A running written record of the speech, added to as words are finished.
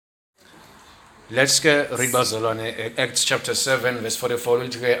Let's read Bazalwane, Acts chapter 7, verse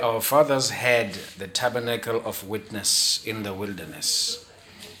 44. Our fathers had the tabernacle of witness in the wilderness,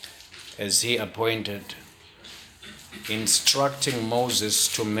 as he appointed, instructing Moses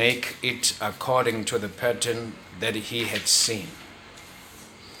to make it according to the pattern that he had seen.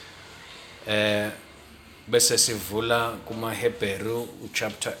 Bese sivula kumaHebheru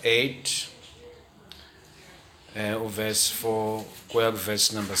chapter 8, verse 4,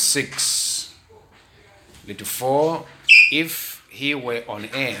 verse number 6. Little 4, if he were on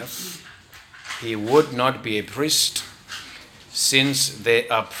earth, he would not be a priest, since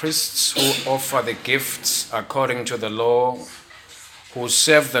there are priests who offer the gifts according to the law, who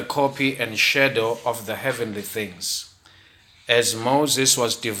serve the copy and shadow of the heavenly things, as Moses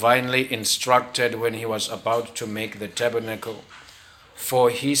was divinely instructed when he was about to make the tabernacle.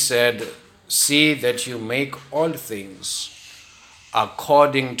 For he said, "See that you make all things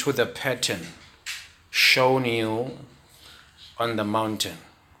according to the pattern shown you on the mountain."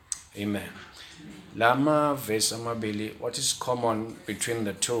 Amen. Lama verse amabili, what is common between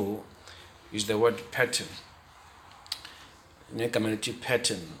the two is the word pattern. Nekamelithi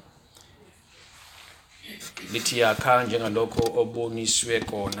pattern. Lithi yakha njengalokho oboniswe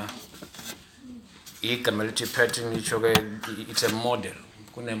kona. Igama lithi pattern itsho ke it's a model.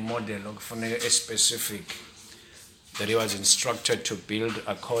 Kune model okufanele specific that he was instructed to build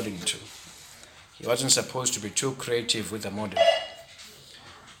according to. He wasn't supposed to be too creative with the model.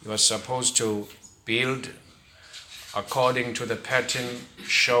 He was supposed to build according to the pattern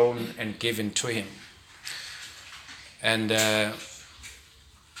shown and given to him. And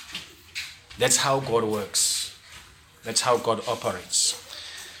that's how God works. That's how God operates.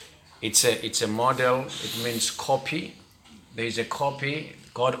 It's a model. It means copy. There is a copy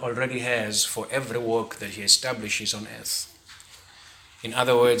God already has for every work that he establishes on earth. In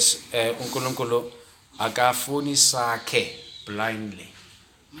other words, uNkulunkulu akafuni sakhe blindly.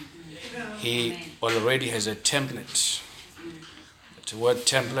 He already has a template. The word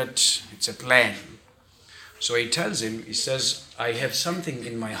template, it's a plan. So he tells him, he says, I have something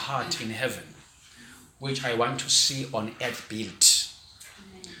in my heart in heaven which I want to see on earth built.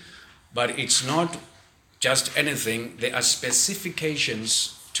 But it's not just anything. There are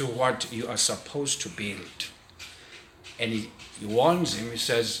specifications to what you are supposed to build. And he warns him, he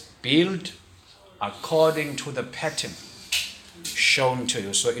says, build according to the pattern shown to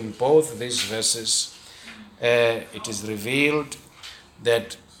you. So in both these verses, it is revealed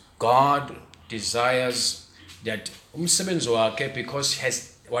that God desires that umsebenzi wakhe, because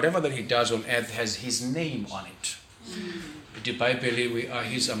whatever that he does on earth has his name on it. The Bible, we are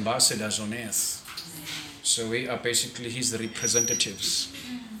his ambassadors on earth. So we are basically his representatives.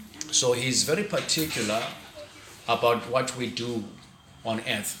 So he's very particular about what we do on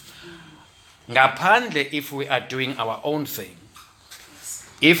earth. Ngaphandle, if we are doing our own thing,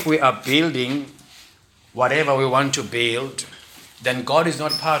 if we are building whatever we want to build, then God is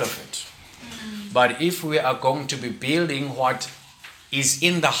not part of it. But if we are going to be building what is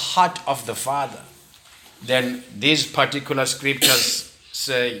in the heart of the Father, then these particular scriptures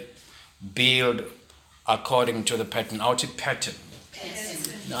say, build according to the pattern. Out of pattern.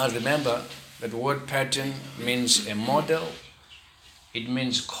 Now remember, that word pattern means a model, it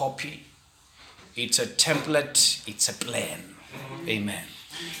means copy, it's a template, it's a plan. Amen.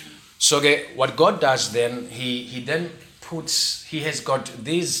 So what God does then, he then puts, he has got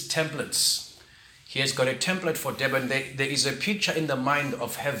these templates. He has got a template for Durban. There is a picture in the mind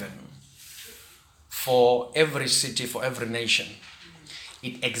of heaven for every city, for every nation.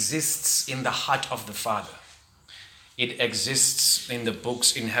 It exists in the heart of the Father. It exists in the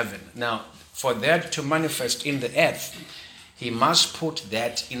books in heaven. Now, for that to manifest in the earth, he must put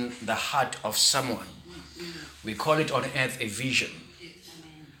that in the heart of someone. We call it on earth a vision.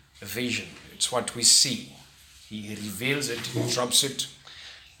 A vision. It's what we see. He reveals it, he drops it.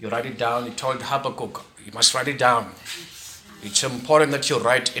 You write it down. He told Habakkuk, you must write it down. It's important that you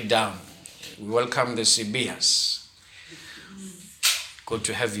write it down. We welcome the Sibias. Good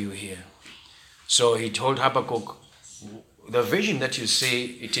to have you here. So he told Habakkuk, the vision that you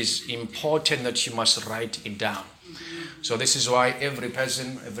see, it is important that you must write it down. So this is why every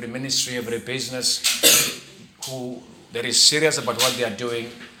person, every ministry, every business who that is serious about what they are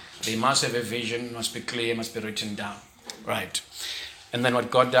doing, they must have a vision, must be clear, must be written down. Right. And then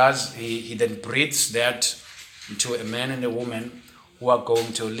what God does, he then breathes that into a man and a woman who are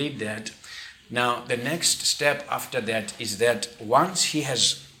going to lead that. Now, the next step after that is that once he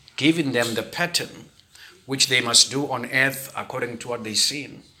has given them the pattern, which they must do on earth according to what they've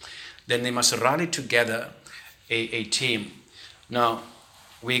seen, then they must rally together a team. Now,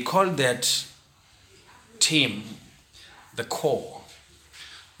 we call that team, the core.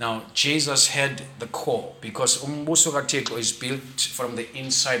 Now, Jesus had the core because umbuso kaThixo is built from the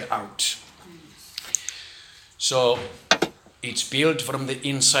inside out. So, it's built from the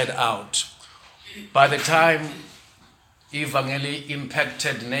inside out. By the time Evangeli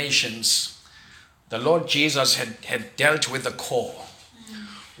impacted nations, the Lord Jesus had dealt with the core.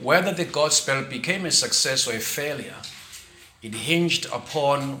 Whether the gospel became a success or a failure, it hinged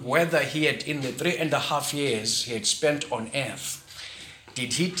upon whether he had, in the 3.5 years he had spent on earth,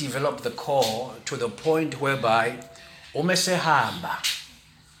 did he develop the core to the point whereby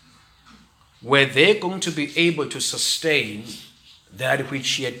were they going to be able to sustain that which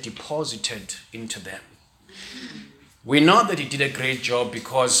he had deposited into them. We know that he did a great job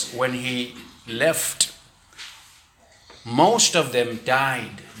because when he left, most of them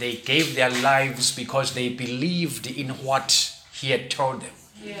died. They gave their lives because they believed in what he had told them.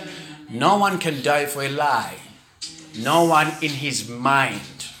 Yeah. No one can die for a lie. No one in his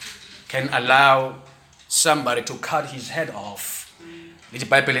mind can allow somebody to cut his head off. The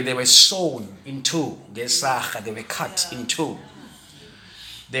Bible, they were sewn in two. They were cut in two.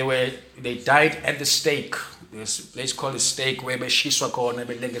 They died at the stake. There's a place called the stake where we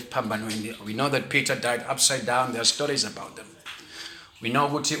know that Peter died upside down. There are stories about them. We know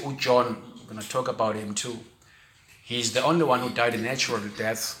Guti John, we're going to talk about him too. He's the only one who died a natural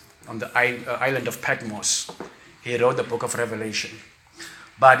death on the island of Patmos. He wrote the book of Revelation.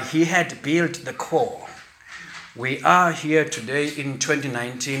 But he had built the core. We are here today in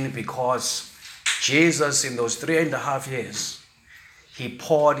 2019 because Jesus, in those 3.5 years, he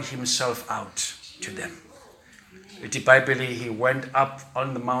poured himself out to them. The Bible, he went up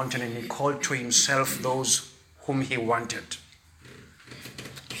on the mountain and he called to himself those whom he wanted.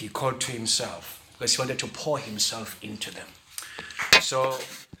 He called to himself because he wanted to pour himself into them. So,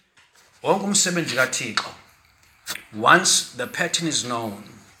 once the pattern is known,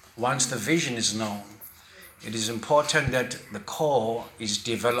 once the vision is known, it is important that the core is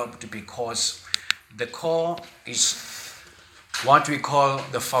developed because the core is what we call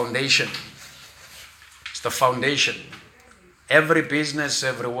the foundation. It's the foundation. Every business,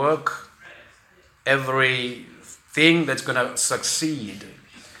 every work, everything that's going to succeed,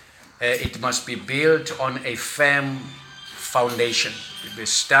 it must be built on a firm foundation. It be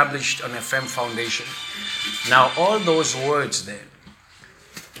established on a firm foundation. Now, all those words there,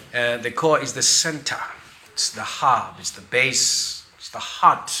 the core is the center, it's the hub, it's the base, it's the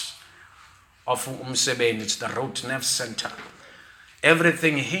heart of umsebenzi, it's the root nerve center.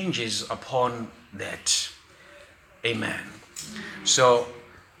 Everything hinges upon that. Amen. So,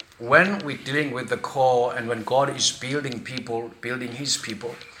 when we're dealing with the core and when God is building people, building his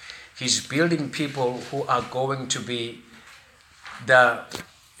people, he's building people who are going to be the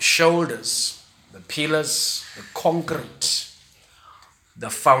shoulders, the pillars, the concrete, the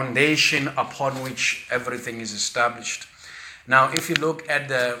foundation upon which everything is established. Now, if you look at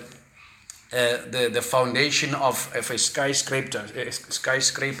the foundation of a skyscraper,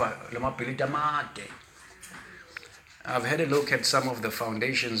 I've had a look at some of the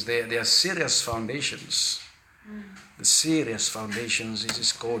foundations. They are serious foundations. The serious foundations, it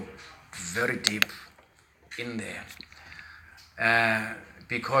just go very deep in there.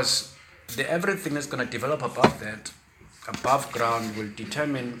 Because everything that's going to develop above that, above ground, will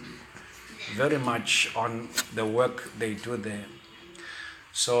determine very much on the work they do there.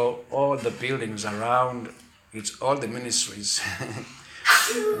 So all the buildings around, it's all the ministries.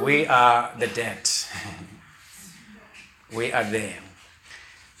 We are the dead. We are there.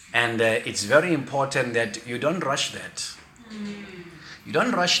 And it's very important that you don't rush that. You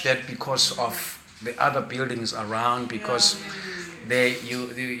don't rush that because of the other buildings around, because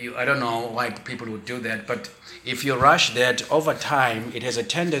I don't know why people would do that, but if you rush that over time, it has a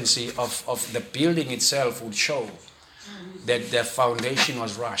tendency of the building itself would show that the foundation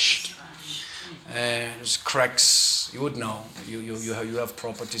was rushed. There's cracks, you would know. You have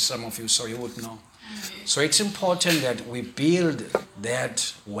property, some of you, so you would know. So it's important that we build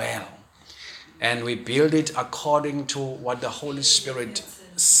that well. And we build it according to what the Holy Spirit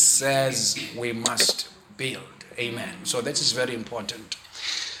says we must build. Amen. So that is very important.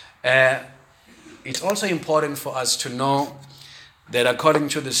 It's also important for us to know that according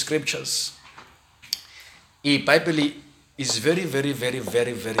to the scriptures, the Bible is very, very, very,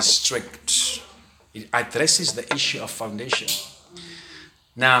 very, very strict. It addresses the issue of foundation.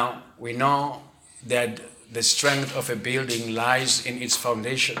 Now, we know that the strength of a building lies in its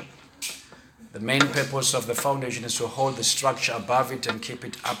foundation. The main purpose of the foundation is to hold the structure above it and keep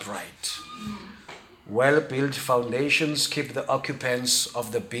it upright. Well-built foundations keep the occupants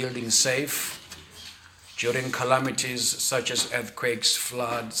of the building safe. during calamities such as earthquakes,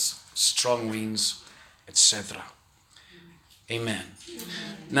 floods, strong winds, etc. Amen.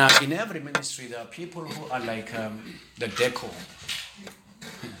 Now, in every ministry, there are people who are like the deco.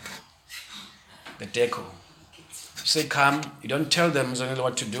 The deco. You say, come, you don't tell them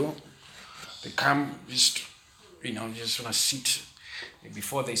what to do. They come, just want to sit.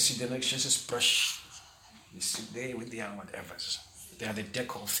 Before they sit, they just brush. They sit there with their whatever. They are the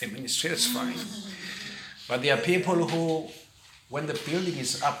deco of the ministry, that's fine. But there are people who, when the building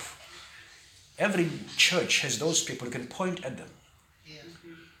is up, every church has those people who can point at them.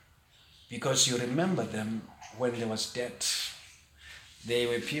 Because you remember them when there was death. They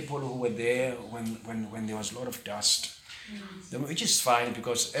were people who were there when there was a lot of dust. Which is fine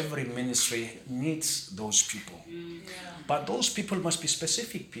because every ministry needs those people. But those people must be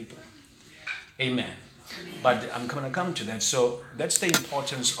specific people. Amen. But I'm going to come to that. So that's the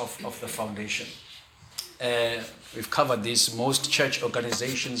importance of the foundation. We've covered this. Most church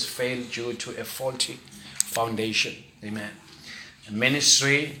organizations fail due to a faulty foundation. Amen. A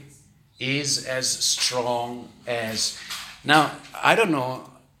ministry is as strong as... Now, I don't know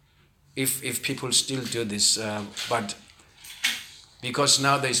if people still do this, but because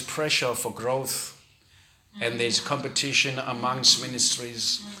now there's pressure for growth and there's competition amongst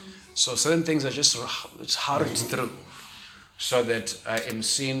ministries, so certain things are just hurried through so that I am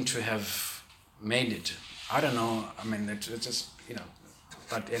seen to have made it. I don't know, it's just,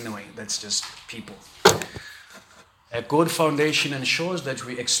 but anyway, that's just people. A good foundation ensures that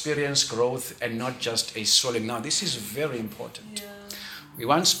we experience growth and not just a swelling. Now, this is very important. Yeah. We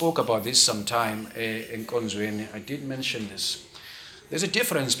once spoke about this sometime in Konzweni. I did mention this. There's a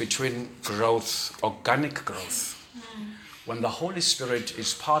difference between growth, organic growth, when the Holy Spirit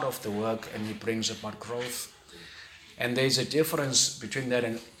is part of the work and He brings about growth. And there's a difference between that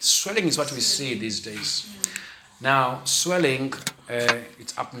and swelling is what we see these days. Now, swelling,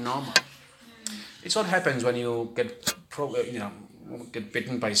 it's abnormal. It's what happens when you get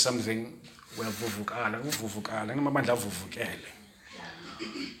bitten by something.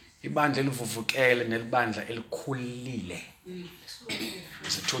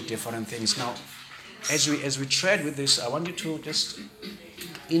 It's two different things. Now, as we tread with this, I want you to just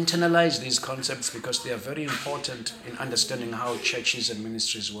internalize these concepts because they are very important in understanding how churches and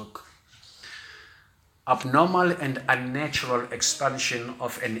ministries work. Abnormal and unnatural expansion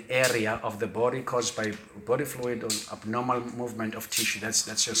of an area of the body caused by body fluid or abnormal movement of tissue. That's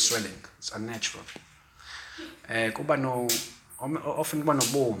just swelling. It's unnatural. Often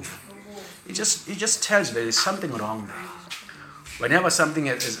it just tells you there is something wrong there. Whenever something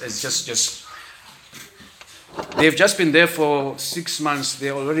is just they've just been there for 6 months, they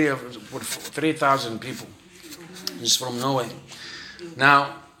already have 3,000 people. It's from Norway.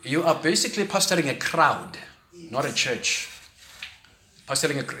 Now, you are basically pastoring a crowd, not a church.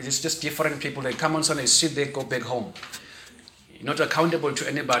 It's just different people. They come on Sunday, sit there, go back home. You're not accountable to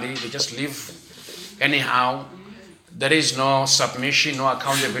anybody. They just live anyhow. There is no submission, no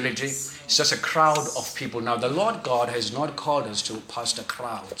accountability. It's just a crowd of people. Now, the Lord God has not called us to pastor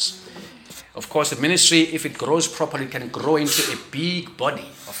crowds. Of course, the ministry, if it grows properly, can grow into a big body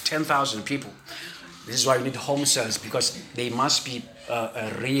of 10,000 people. This is why we need home cells, because they must be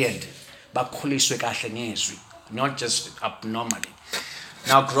reared, not just abnormally.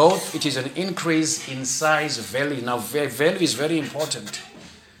 Now, growth, it is an increase in size, value. Now, value is very important.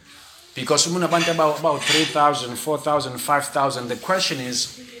 Because about 3,000, 4,000, 5,000, the question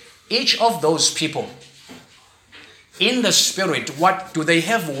is, each of those people, in the spirit, what do they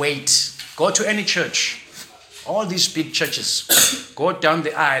have weight? Go to any church, all these big churches, go down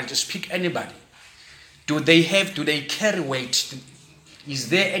the aisle, just pick anybody. Do they carry weight? Is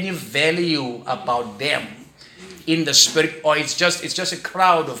there any value about them in the spirit? Or it's just a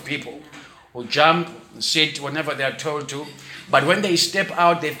crowd of people who jump, sit whenever they are told to. But when they step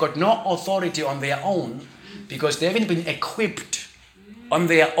out, they've got no authority on their own because they haven't been equipped on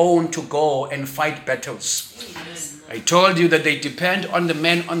their own to go and fight battles. I told you that they depend on the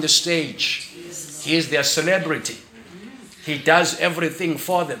man on the stage. He is their celebrity. He does everything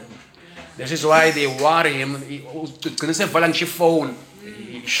for them. This is why they worry him. He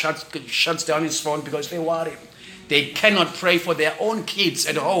shuts down his phone because they worry him. They cannot pray for their own kids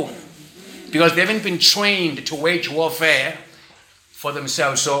at home because they haven't been trained to wage warfare for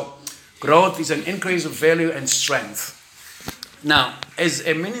themselves. So growth is an increase of value and strength. Now, as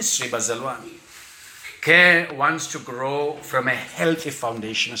a ministry, Bazalwane, Care wants to grow from a healthy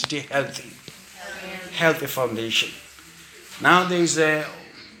foundation. Stay healthy. Healthy foundation. Now there is a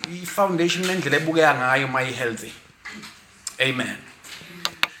foundation nendlela ebukeka ngayo my healthy. Amen.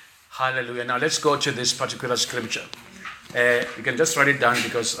 Hallelujah. Now let's go to this particular scripture. You can just write it down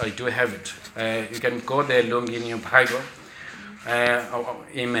because I do have it. You can go there, look in your Bible.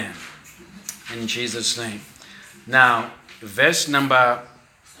 Amen. In Jesus' name. Now, verse number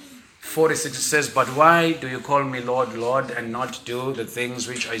 46 says, "But why do you call me Lord, Lord, and not do the things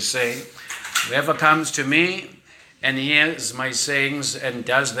which I say? Whoever comes to me and hears my sayings and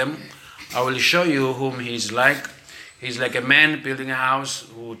does them, I will show you whom he is like. He is like a man building a house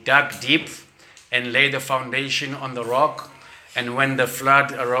who dug deep and laid the foundation on the rock. And when the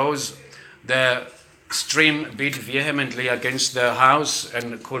flood arose, the stream beat vehemently against the house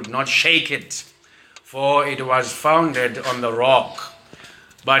and could not shake it, for it was founded on the rock.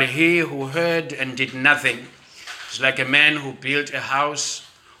 But he who heard and did nothing is like a man who built a house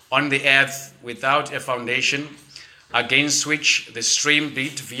on the earth without a foundation, against which the stream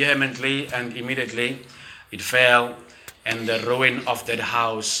beat vehemently, and immediately it fell, and the ruin of that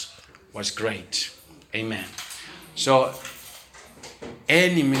house was great." Amen. So,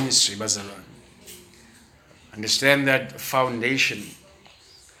 any ministry, Barcelona, understand that foundation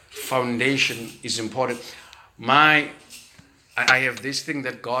is important. I have this thing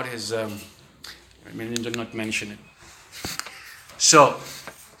that God has, I did not mention it. So,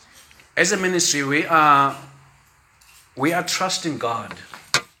 as a ministry, we are trusting God.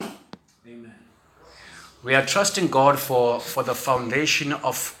 Amen. We are trusting God for the foundation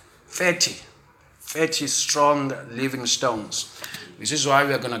of 30 strong living stones. This is why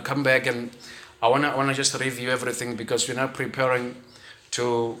we are going to come back, and I want to just review everything, because we're now preparing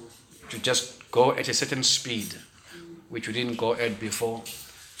to just go at a certain speed, which we didn't go at before.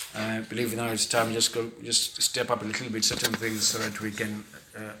 I believe now it's time just step up a little bit certain things so that we can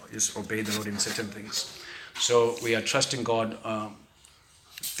just obey the Lord in certain things. So we are trusting God,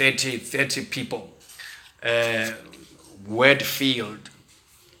 30 people, word-filled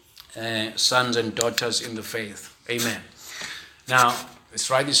sons and daughters in the faith. Amen. Now, let's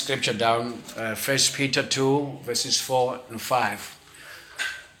write this scripture down. 1 Peter 2, verses 4 and 5.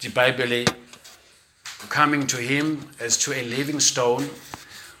 The Bible, coming to him as to a living stone,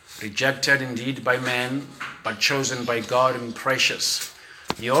 rejected indeed by man, but chosen by God and precious.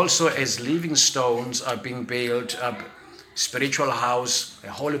 Ye also as living stones are being built up spiritual house, a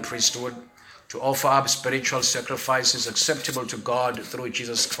holy priesthood, to offer up spiritual sacrifices acceptable to God through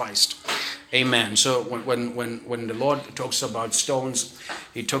Jesus Christ. Amen. So when the Lord talks about stones,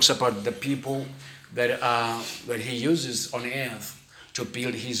 he talks about the people that he uses on earth to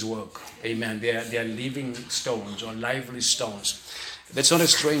build his work. Amen. They are living stones or lively stones. That's not a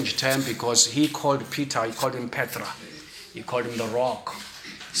strange term, because he called Peter, he called him Petra. He called him the rock.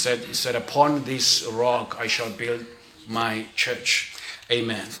 He said, "Upon this rock I shall build my church."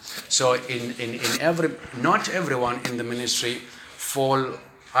 Amen. So not everyone in the ministry fall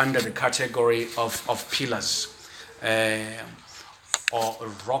under the category of pillars or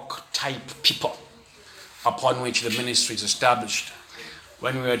rock type people upon which the ministry is established.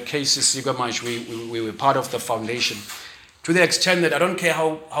 When we were at KCC Gamash, we were part of the foundation, to the extent that I don't care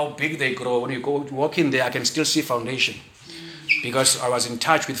how big they grow. When you walk in there, I can still see foundation, because I was in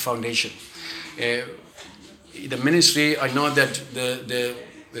touch with foundation. The ministry, I know that the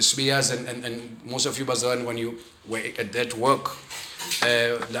Sbias and most of you, Bazan, when you were at that work,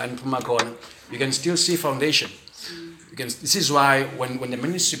 you can still see foundation. This is why when the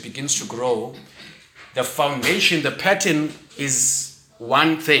ministry begins to grow, the foundation, the pattern is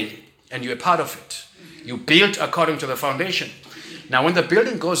one thing, and you're part of it. You build according to the foundation. Now, when the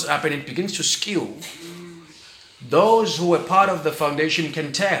building goes up and it begins to skew, those who were part of the foundation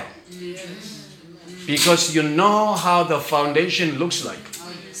can tell. Because you know how the foundation looks like.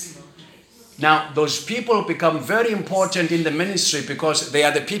 Now, those people become very important in the ministry, because they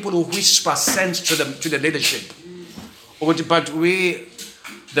are the people who whisper sense to the leadership. But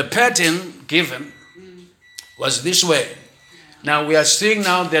the pattern given was this way. Now, we are seeing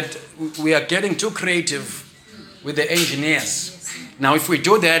now that we are getting too creative with the engineers. Now, if we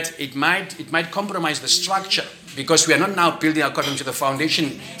do that, it might compromise the structure, because we are not now building according to the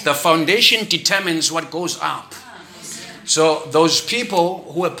foundation. The foundation determines what goes up. So those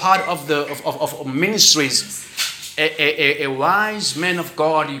people who are part of ministries, a wise man of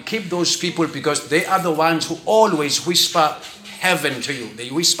God, you keep those people, because they are the ones who always whisper heaven to you. They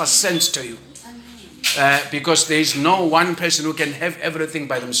whisper sense to you. Because there is no one person who can have everything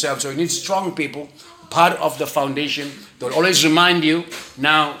by themselves. So you need strong people, part of the foundation. They'll always remind you,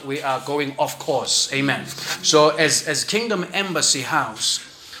 now we are going off course. Amen. So as Kingdom Embassy House,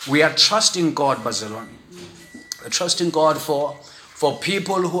 we are trusting God, Barcelona. We're trusting God for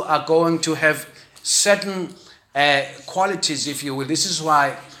people who are going to have certain qualities, if you will. This is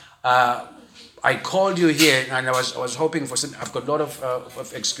why I called you here, and I was hoping for some. I've got a lot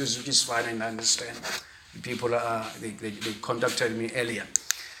of excuses, which is fine, and I understand. People they contacted me earlier,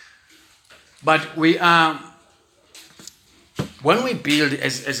 but we are. When we build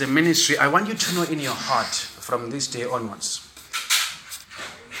as a ministry, I want you to know in your heart from this day onwards.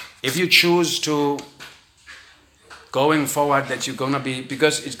 If you choose to going forward that you're going to be,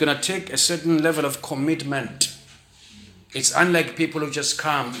 because it's going to take a certain level of commitment. It's unlike people who just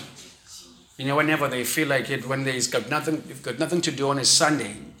come, whenever they feel like it, when they've got nothing to do on a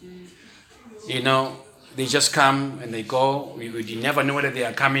Sunday, they just come and they go. You never know whether they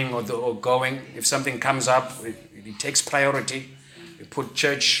are coming or going. If something comes up, it takes priority. You put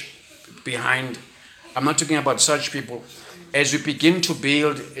church behind. I'm not talking about such people. As we begin to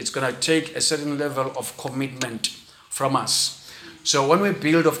build, it's going to take a certain level of commitment from us. So when we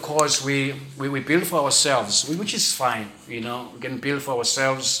build, of course, we build for ourselves, which is fine. We can build for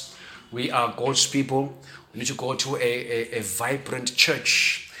ourselves. We are God's people. We need to go to a vibrant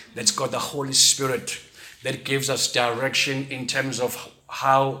church that's got the Holy Spirit, that gives us direction in terms of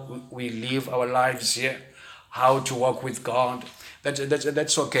how we live our lives here, how to walk with God.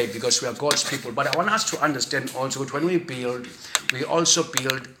 That's okay, because we are God's people. But I want us to understand also that when we build, we also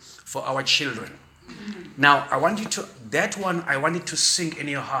build for our children. Now, I want you to sink in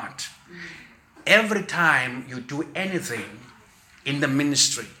your heart. Every time you do anything in the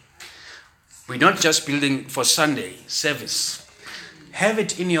ministry, we're not just building for Sunday service. Have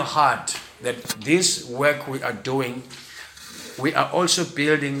it in your heart that this work we are doing, we are also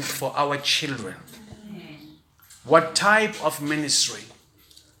building for our children. What type of ministry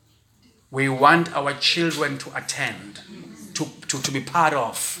we want our children to attend, to be part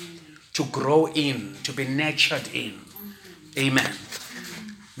of, to grow in, to be nurtured in. Amen.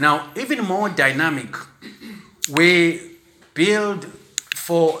 Now, even more dynamic, we build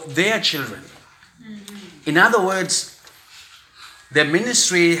for their children. In other words, the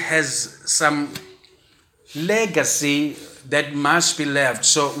ministry has some legacy that must be left.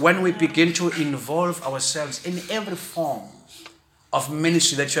 So when we begin to involve ourselves in every form of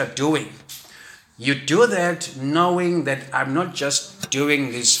ministry that you are doing, you do that knowing that I'm not just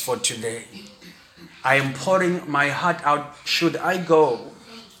doing this for today. I am pouring my heart out. Should I go,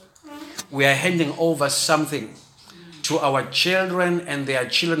 we are handing over something to our children and their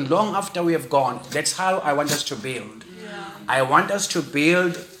children long after we have gone. That's how I want us to build. I want us to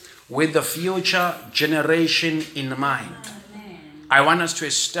build with the future generation in mind. I want us to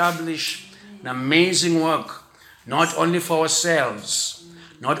establish an amazing work, not only for ourselves,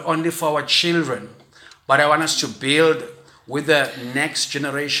 not only for our children, but I want us to build with the next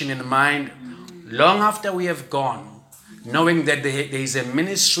generation in mind, long after we have gone, knowing that there is a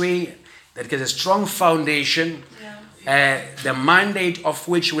ministry that has a strong foundation, the mandate of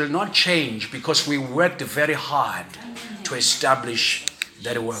which will not change because we worked very hard to establish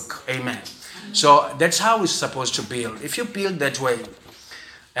that work. Amen. So that's how we're supposed to build. If you build that way,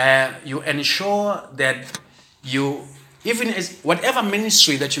 you ensure that you, even as whatever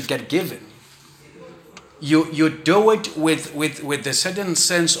ministry that you get given, you do it with a certain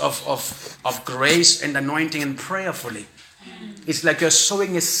sense of grace and anointing and prayerfully. It's like you're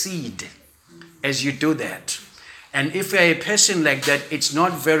sowing a seed as you do that. And if you're a person like that, it's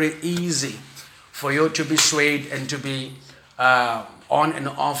not very easy for you to be swayed and to be on and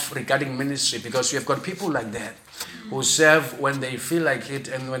off regarding ministry, because you have got people like that who serve when they feel like it,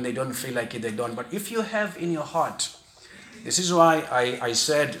 and when they don't feel like it, they don't. But if you have in your heart, this is why I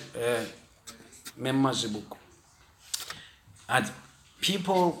said, Memazibuku, and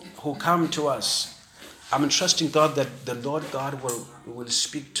people who come to us, I'm trusting God that the Lord God will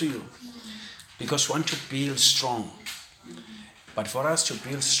speak to you, because we want to build strong. But for us to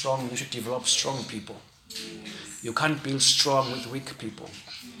build strong, we should develop strong people. You can't build strong with weak people.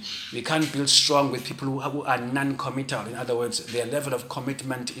 We can't build strong with people who are non-committal. In other words, their level of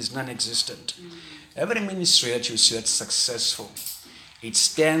commitment is non-existent. Every ministry that you see that's successful, it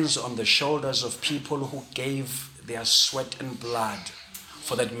stands on the shoulders of people who gave their sweat and blood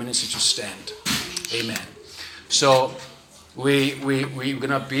for that ministry to stand. Amen. So we're going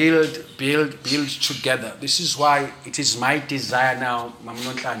to build together. This is why it is my desire now,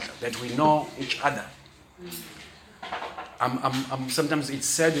 that we know each other. Sometimes it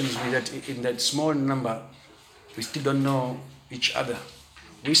saddens me that in that small number, we still don't know each other.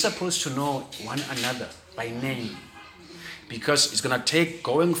 We're supposed to know one another by name, because it's going to take,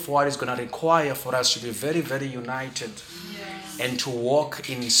 going forward, it's going to require for us to be very, very united, and to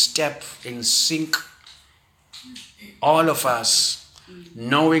walk in step, in sync, all of us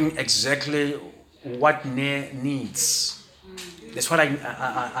knowing exactly what needs. That's what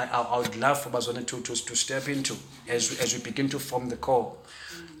I would love for Bazwana to step into as we begin to form the core.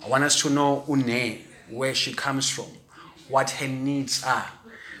 I want us to know Une, where she comes from, what her needs are.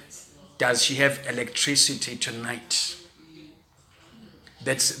 Does she have electricity tonight?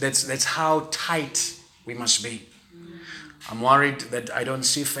 That's how tight we must be. I'm worried that I don't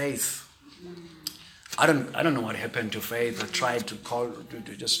see Faith. I don't know what happened to Faith. I tried to call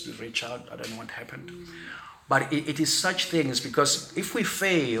to just reach out. I don't know what happened. But it is such things, because if we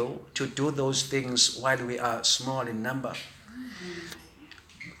fail to do those things while we are small in number,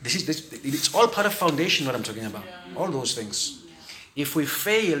 it's all part of foundation what I'm talking about. All those things. If we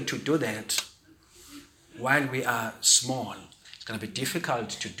fail to do that while we are small, it's going to be difficult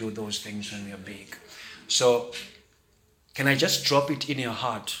to do those things when we are big. So, can I just drop it in your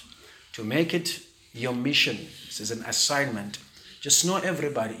heart to make it your mission? This is an assignment. Just know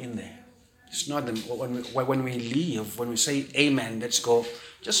everybody in there. It's not them. When we leave, when we say amen, let's go.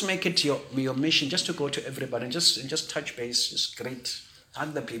 Just make it your mission, just to go to everybody and just touch base, just greet,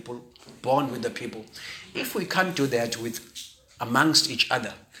 hug the people, bond with the people. If we can't do that amongst each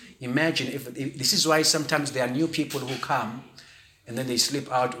other, imagine if this is why sometimes there are new people who come and then they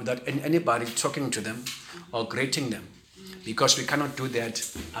slip out without anybody talking to them or greeting them, because we cannot do that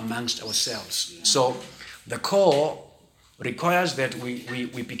amongst ourselves. So the core requires that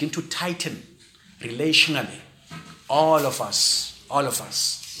we begin to tighten relationally. All of us.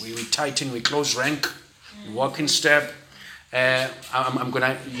 We tighten, we close rank, we walk in step. I'm going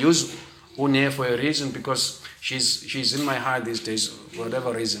to use Une for a reason, because she's in my heart these days, for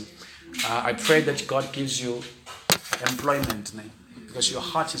whatever reason. I pray that God gives you employment, because your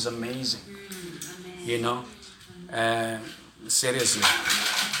heart is amazing. You know? Seriously.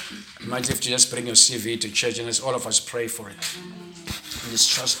 Imagine if you just bring your CV to church and let's all of us pray for it. And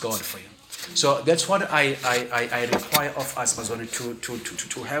just trust God for you. So that's what I require of us, Bazwana,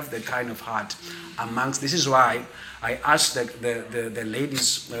 to have that kind of heart amongst. This is why I asked the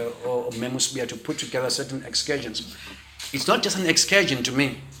ladies or Memusbia to put together certain excursions. It's not just an excursion to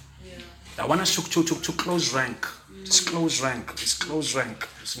me. I want us to close rank. Just close rank.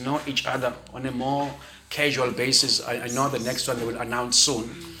 Just know each other on a more casual basis. I know the next one they will announce soon.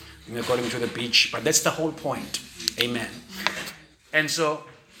 We're going to the beach, but that's the whole point. Amen. And so,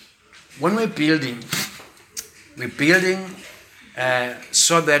 when we're building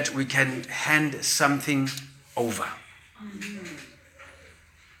so that we can hand something over.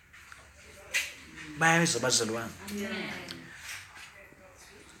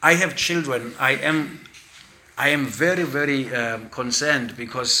 I have children. I am very, very concerned,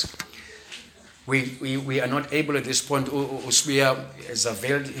 because we are not able at this point. Usbia has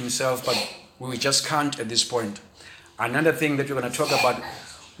availed himself, but we just can't at this point. Another thing that we're going to talk about,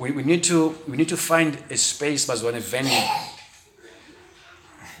 we need to find a space, but a venue.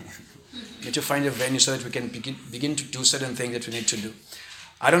 We need to find a venue so that we can begin to do certain things that we need to do.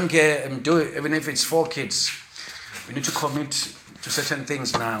 I don't care, even if it's 4 kids. We need to commit to certain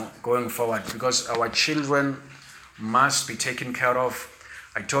things now going forward, because our children must be taken care of.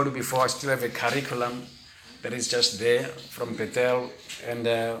 I told you before, I still have a curriculum that is just there from Bethel, and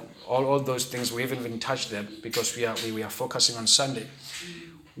all those things. We haven't even touched them, because we are focusing on Sunday.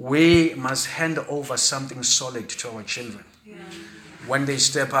 We must hand over something solid to our children. Yeah. When they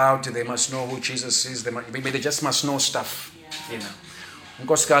step out, they must know who Jesus is. They just must know stuff. Yeah. You know.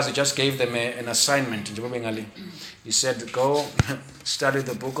 Nkosikazi just gave them an assignment. He said, go study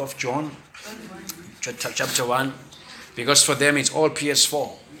the book of John, chapter 1, because for them it's all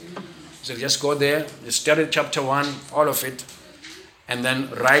PS4. So just go there, just study chapter 1, all of it, and then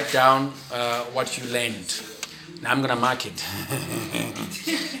write down what you learned. Now I'm going to mark it.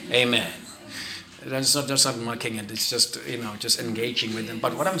 Amen. That's not just marking it, it's just, just engaging with them.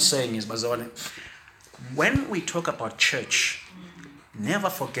 But what I'm saying is, Bazwana, when we talk about church, never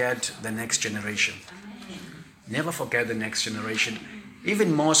forget the next generation. Never forget the next generation.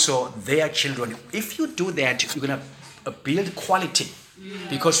 Even more so, their children. If you do that, you're going to build quality,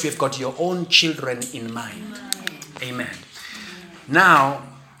 because you've got your own children in mind. Amen. Now,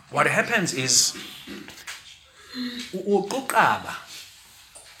 what happens is, uQaba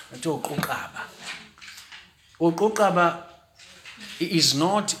is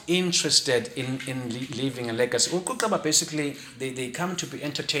not interested in leaving a legacy. uQaba basically, they come to be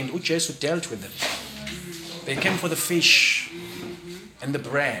entertained. Jesus dealt with them. They came for the fish and the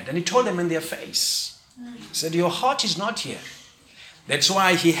bread, and he told them in their face. He said, your heart is not here. That's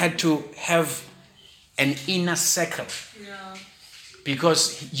why he had to have an inner circle. Yeah.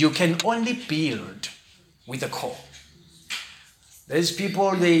 Because you can only build with a core. There's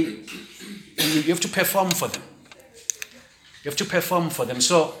people, you have to perform for them. You have to perform for them.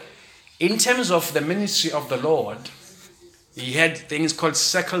 So in terms of the ministry of the Lord, he had things called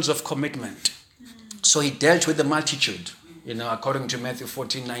circles of commitment. So he dealt with the multitude. According to Matthew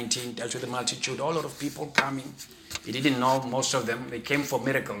 14:19, dealt with the multitude, a lot of people coming. He didn't know most of them. They came for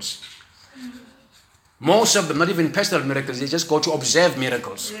miracles. Most of them, not even personal miracles, they just go to observe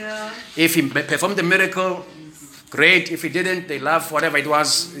miracles. Yeah. If he performed the miracle, great. If he didn't, they laugh, whatever it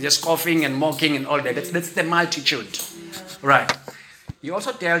was, just coughing and mocking and all that. That's the multitude. Yeah. Right. He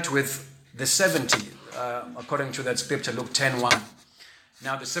also dealt with the 70, according to that scripture, Luke 10:1.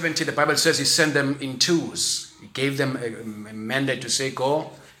 Now the 70, the Bible says he sent them in twos. He gave them a mandate to say,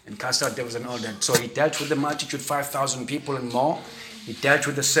 go and cast out devils and all that. So he dealt with the multitude, 5,000 people and more. He dealt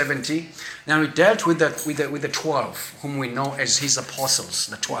with the 70. Now he dealt with the 12, whom we know as his apostles,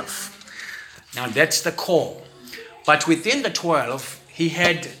 the 12. Now that's the core. But within the 12, he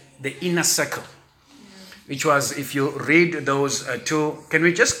had the inner circle, which was, if you read those two, can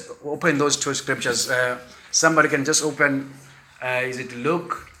we just open those two scriptures? Somebody can just open, is it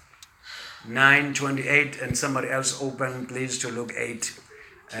Luke 9:28, and somebody else open, please, to Luke 8,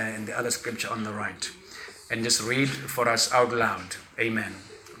 and the other scripture on the right. And just read for us out loud. Amen.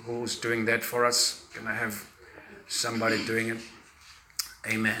 Who's doing that for us? Can I have somebody doing it?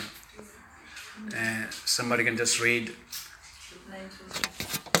 Amen. Somebody can just read.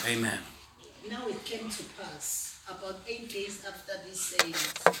 Amen. Now it came to pass, about 8 days after these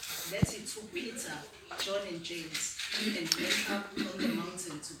sayings, that he took Peter, John, and James, and went up on the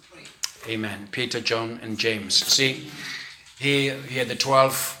mountain to pray. Amen. Peter, John, and James. See, he had the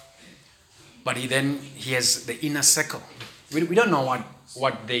 12. But he has the inner circle. We don't know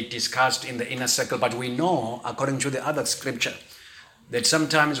what they discussed in the inner circle, but we know, according to the other scripture, that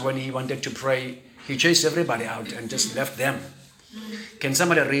sometimes when he wanted to pray, he chased everybody out and just left them. Can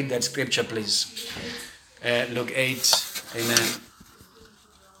somebody read that scripture, please? Luke 8, amen.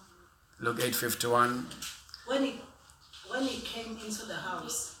 Luke 8:51. When he came into the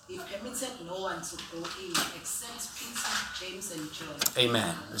house, he permitted no one to go in except Peter, James, and John.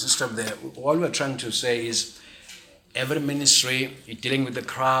 Amen. Let's just stop there. All we're trying to say is every ministry, you're dealing with the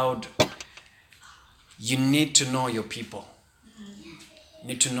crowd, you need to know your people. You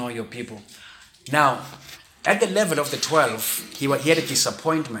need to know your people. Now, at the level of the 12, he had a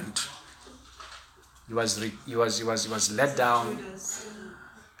disappointment. He was let down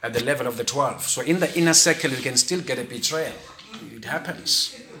at the level of the 12. So in the inner circle, you can still get a betrayal. It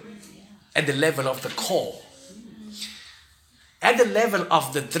happens. At the level of the core. At the level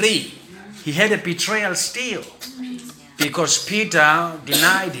of the 3, he had a betrayal still, because Peter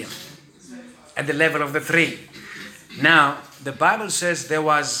denied him at the level of the 3. Now, the Bible says there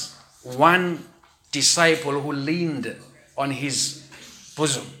was one disciple who leaned on his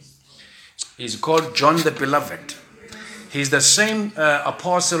bosom. He's called John the Beloved. He's the same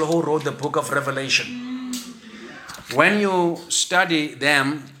apostle who wrote the book of Revelation. When you study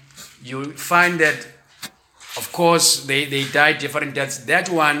them, you find that, of course, they died different deaths. That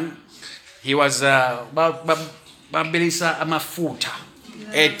one, he was babilisa amafuta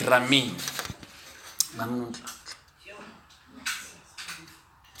edramin.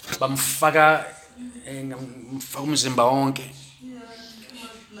 Bamfaka umzimba wonke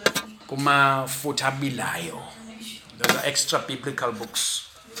kumafutha abilayo. Those are extra biblical books.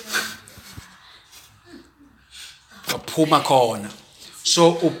 Baphuma khona.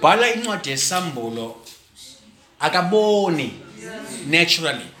 So ubhala incwadi yesambulo akaboni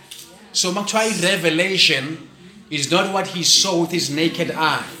naturally. So makuthiwa revelation is not what he saw with his naked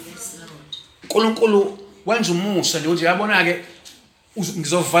eye. uNkulunkulu wenza umusa nje uthi yabona ke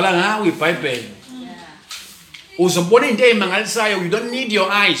ngizovala ngawe iBhayibheli. Uzobona into emangalisayo. You don't need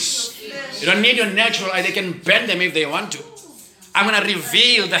your eyes. You don't need your natural eye. They can bend them if they want to. I'm going to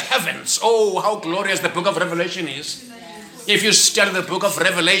reveal the heavens. Oh, how glorious the book of Revelation is. If you study the book of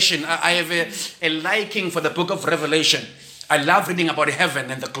Revelation, I have a liking for the book of Revelation. I love reading about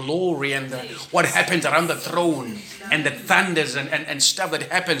heaven and the glory and what happens around the throne and the thunders and stuff that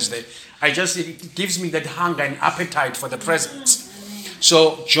happens there. It gives me that hunger and appetite for the presence.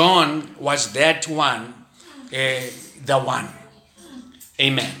 So John was that one, the one.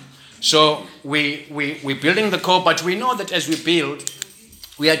 Amen. So we're building the core, but we know that as we build,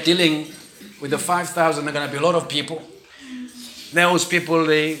 we are dealing with the 5,000. There are going to be a lot of people. Those people,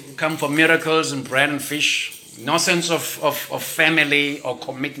 they come for miracles and bread and fish. No sense of family or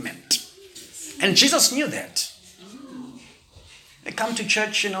commitment. And Jesus knew that. They come to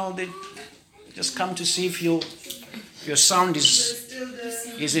church, they just come to see if your sound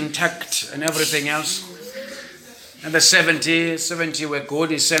is intact and everything else. And the 70 were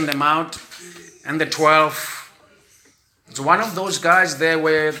good. He sent them out. And the 12, It's one of those guys there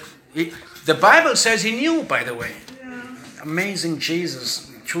where the Bible says he knew, by the way. Amazing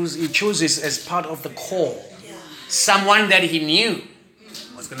Jesus. He chooses as part of the call. Someone that he knew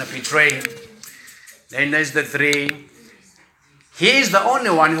was going to betray him. Then there's the three. He is the only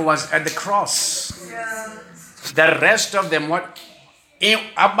one who was at the cross. The rest of them, what?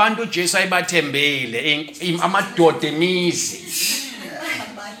 Abantu Jesu ayibathembile amadoda emizi.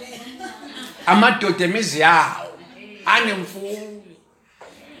 Amadoda emizi yawo anemfundo.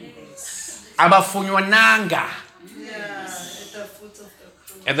 Abafunwa nanga.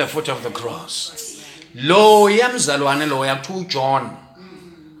 At the foot of the cross. Lo yamzalwane lo yakuthiwa John.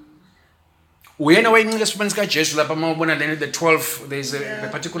 Uyena wayinqila esifubeni sika Jesu lapha mawubona the 12, there's a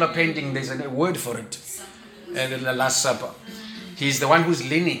particular painting, there's a word for it. The Last Supper. He's the one who's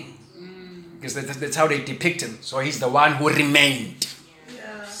leaning. Because that's how they depict him. So he's the one who remained.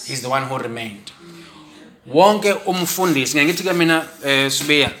 He's the one who remained. Wonke umfundisi ngithi ke mina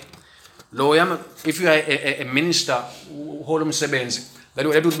Sibiya lo yam, if you are a minister uhola umsebenzi, that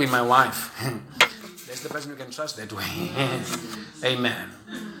would be my wife. That's the person you can trust that way. Amen.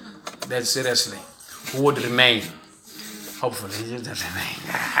 That seriously, who would remain? Hopefully, she doesn't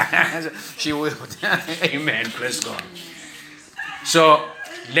remain. She will. Amen. Praise God. So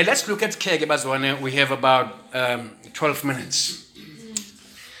let's look at Kege Bazwane. We have about 12 minutes.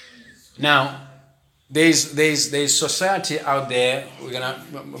 Now, there's society out there. I'm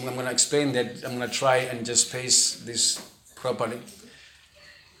gonna explain that. I'm gonna try and just pace this properly.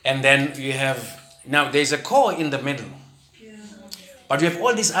 And then you have now there's a core in the middle. But you have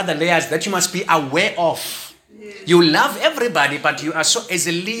all these other layers that you must be aware of. You love everybody, but you are so, as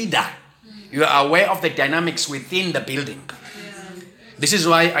a leader, you are aware of the dynamics within the building. This is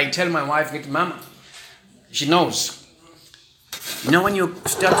why I tell my wife, Mama, she knows. You know when you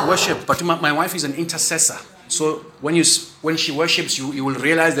start worship, but my wife is an intercessor. So when she worships, you will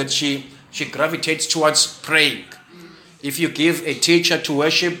realize that she gravitates towards praying. If you give a teacher to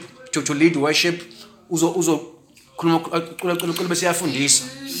worship, to lead worship,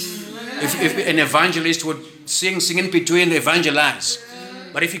 if an evangelist would sing in between, evangelize.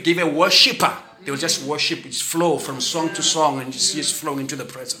 But if you give a worshipper, they will just worship. It's flow from song to song and just flow into the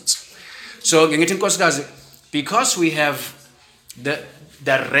presence. So because we have the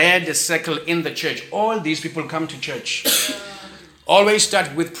red circle in the church, all these people come to church. Always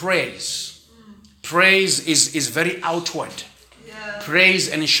start with praise. Praise is very outward. Praise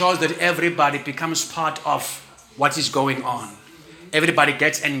ensures that everybody becomes part of what is going on. Everybody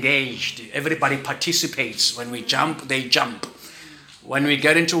gets engaged. Everybody participates. When we jump, they jump. When we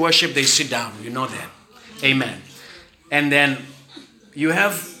get into worship, they sit down. You know that. Amen. And then you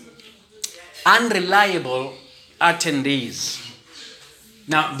have unreliable attendees.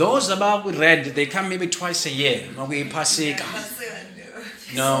 Now, those about red, they come maybe twice a year. No,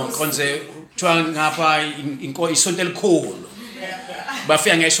 konze ngapha isonto elikhulu.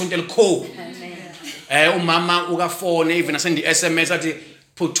 Bafika ngesonto elikhulu. Umama ukafone even asendi SMS athi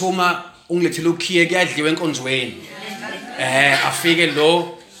phuthuma ungilethele ukhiye kuyadliwa enkonzweni. Afike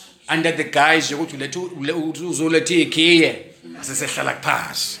lo under the guise yokuthi uzoletha ikhiye asesehlala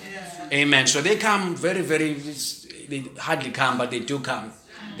kuphasi. Amen. So they come very, they hardly come, but they do come.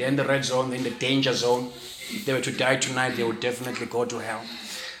 They're in the red zone, they're in the danger zone. If they were to die tonight, they would definitely go to hell.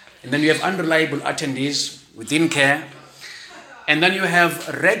 And then you have unreliable attendees within care. And then you have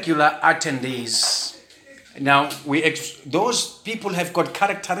regular attendees. Now, those people have got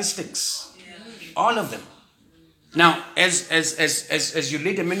characteristics. All of them. Now, as you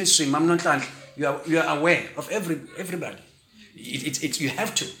lead a ministry, you are aware of everybody. You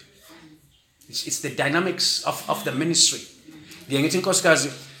have to. It's the dynamics of the ministry.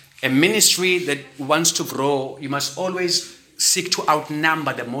 A ministry that wants to grow, you must always seek to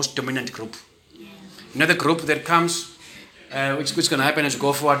outnumber the most dominant group. Another group that comes, which is going to happen as you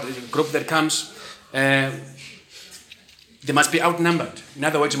go forward, the group that comes, they must be outnumbered. In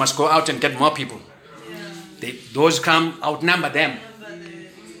other words, you must go out and get more people. Those come, outnumber them.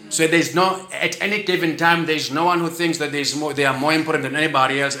 So there's at any given time, there's no one who thinks that they are more important than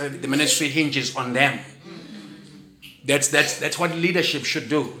anybody else. The ministry hinges on them. That's what leadership should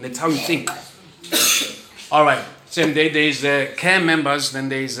do. That's how you think. All right. So there's care members, then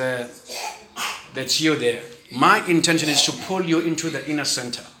there's that's you there. My intention is to pull you into the inner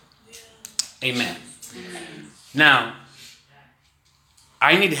center. Amen. Now,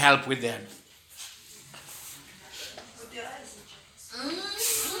 I need help with that.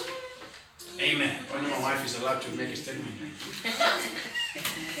 Amen. Only my wife is allowed to make a statement.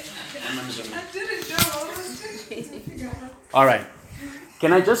 I didn't know. All right.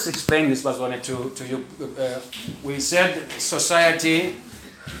 Can I just explain this, Bazwane, to you? We said society,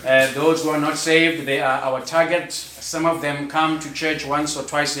 those who are not saved, they are our target. Some of them come to church once or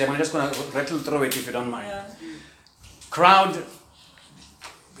twice a year. I'm just going to rattle through it if you don't mind. Yeah. Crowd,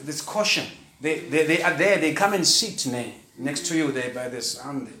 this caution. They are there, they come and sit next to you there by the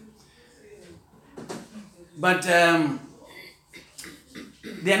sound. But they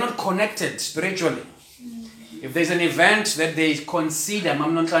are not connected spiritually. If there's an event that they consider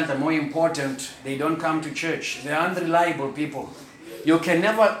more important, they don't come to church. They are unreliable people. You can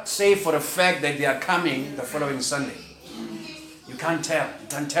never say for a fact that they are coming the following Sunday. You can't tell.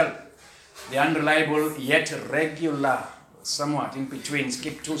 They are unreliable yet regular, somewhat in between.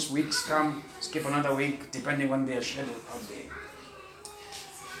 Skip 2 weeks, come, skip another week, depending on their schedule out there.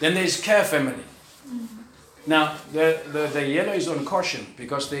 Then there's Care Family. Now, the yellow is on caution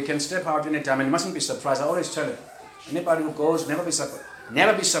because they can step out anytime and you mustn't be surprised. I always tell you, anybody who goes, never be surprised.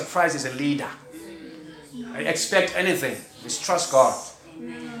 Never be surprised as a leader. I expect anything. Just trust God.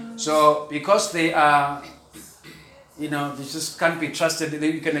 So, because they are, they just can't be trusted,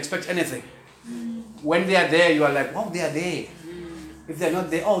 you can expect anything. When they are there, you are like, oh, they are there. If they're not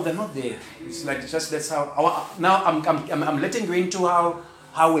there, oh, they're not there. It's like, just that's how, now I'm letting you into how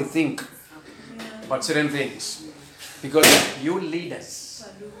we think about certain things. Because you lead us.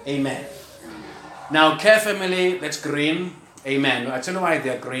 Amen. Now, Care Family, that's green. Amen. I tell you why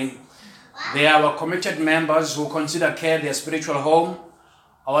they're green. They are our committed members who consider Care their spiritual home.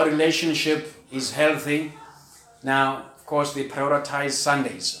 Our relationship is healthy. Now, of course, they prioritize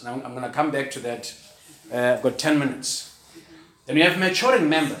Sundays. Now, I'm going to come back to that. I've got 10 minutes. Then we have maturing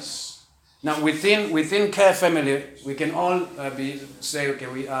members. Now, within Care Family, we can all say, okay,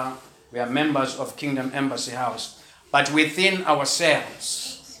 we are members of Kingdom Embassy House. But within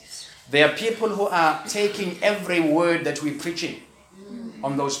ourselves, there are people who are taking every word that we're preaching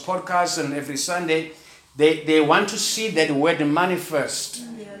on those podcasts and every Sunday. They want to see that word manifest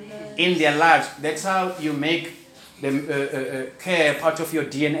in their lives. That's how you make the care part of your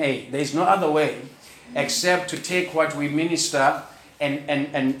DNA. There is no other way except to take what we minister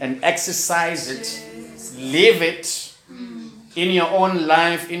and exercise it, live it in your own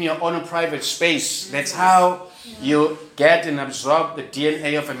life, in your own private space. That's how you get and absorb the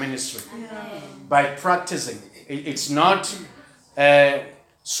DNA of a ministry. By practicing. It's not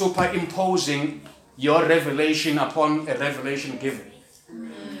superimposing your revelation upon a revelation given.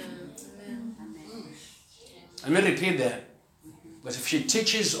 Let me repeat that. But if she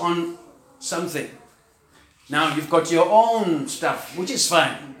teaches on something, now you've got your own stuff, which is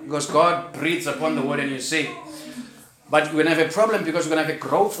fine, because God breathes upon the word and you see. But we're going to have a problem because we're going to have a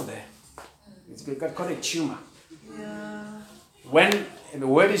growth there. It's called a tumor. Yeah. When the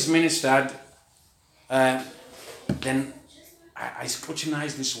word is ministered, then I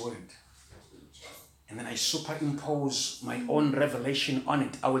scrutinize this word. And then I superimpose my own revelation on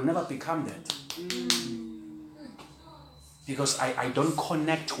it. I will never become that. Because I don't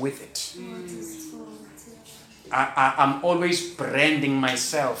connect with it. I'm always branding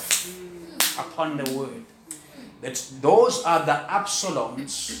myself upon the word. Those are the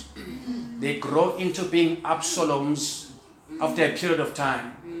Absaloms. They grow into being Absaloms after a period of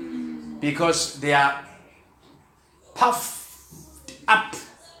time. Because they are puffed up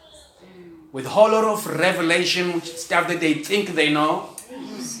with a whole lot of revelation, stuff that they think they know.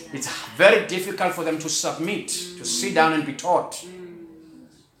 It's very difficult for them to submit, to sit down and be taught.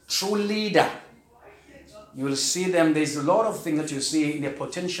 True leader, you will see them. There's a lot of things that you see in a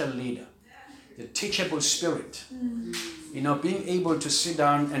potential leader. The teachable spirit. Being able to sit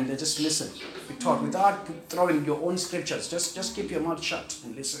down and just listen, be taught without throwing your own scriptures. Just keep your mouth shut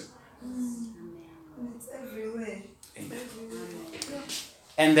and listen. It's everywhere. Amen.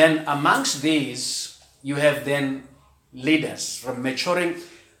 And then amongst these, you have then leaders from maturing.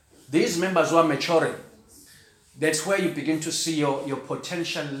 These members who are maturing, that's where you begin to see your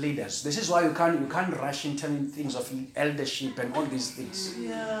potential leaders. This is why you can't rush into things of eldership and all these things.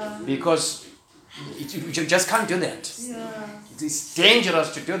 Yeah. Because you just can't do that. Yeah. It's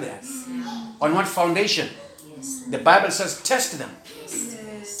dangerous to do that. On what foundation? The Bible says test them.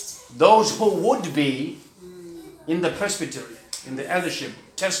 Yes. Those who would be in the presbytery, in the eldership,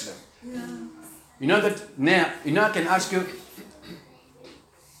 test them. Yeah. You know I can ask you,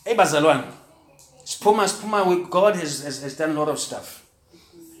 hey Bazalwan, Spuma, God has done a lot of stuff.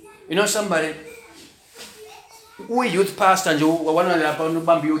 Somebody, we youth pastor, and one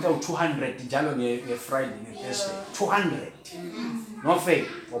of you 200 Friday, Thursday. 200. No faith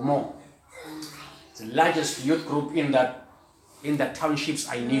or more. It's the largest youth group in the townships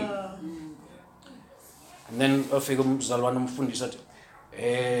I knew. And then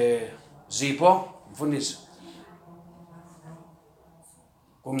Zipho, mfundisi.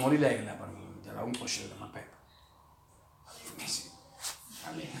 Kungcolileke lapha ngicela ungixoshele amaphepha. Mfundisi.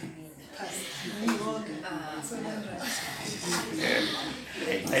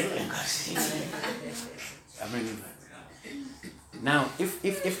 I mean, now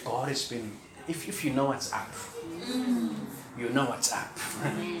if God has been, if you know what's up, you know what's up.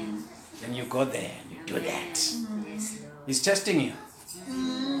 Then you go there and you do that. He's testing you.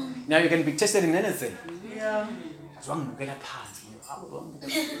 Now you can be tested in anything. Yeah. As long as you get a pass.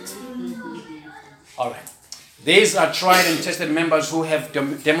 All right. These are tried and tested members who have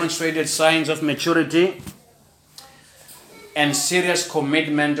demonstrated signs of maturity and serious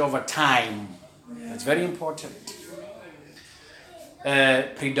commitment over time. That's very important.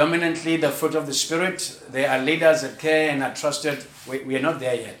 Predominantly the fruit of the Spirit. They are leaders that care and are trusted. We are not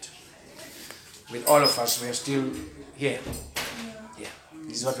there yet. With all of us, we are still here. Yeah.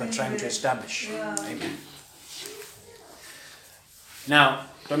 This is what we're trying to establish. Amen. Now,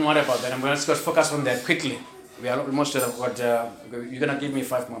 don't worry about that. I'm going to focus on that quickly. We are almost at what you're going to give me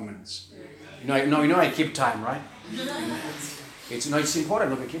 5 more minutes. You know I keep time, right? It's important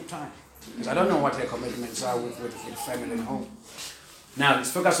that we keep time. Because I don't know what their commitments are with family and home. Now,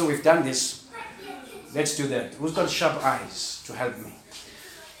 let's focus on we've done this. Let's do that. Who's got sharp eyes to help me?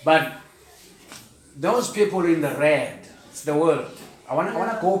 But those people in the red, it's the world. I want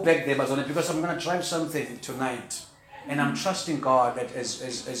to go back there, because I'm going to try something tonight. And I'm trusting God that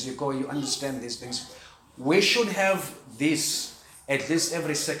as you go, you understand these things. We should have this at least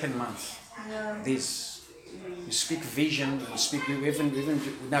every second month. Yeah. This. You speak vision, you speak, even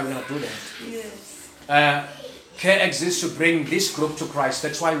now we're going to do that. Yes. Care exists to bring this group to Christ.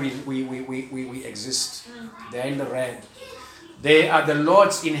 That's why we exist. They're in the red. They are the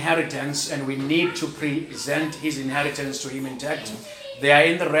Lord's inheritance, and we need to present His inheritance to Him intact. They are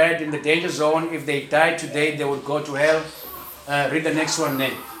in the red, in the danger zone. If they die today, they would go to hell. Read the next one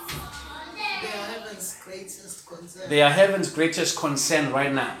then. They are heaven's greatest concern. They are heaven's greatest concern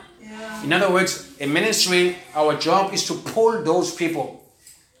right now. Yeah. In other words, in ministry, our job is to pull those people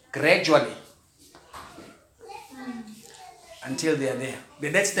gradually until they are there.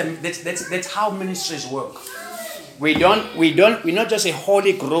 That's how ministries work. We're not just a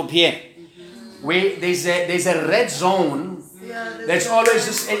holy group here. There's a red zone. That's always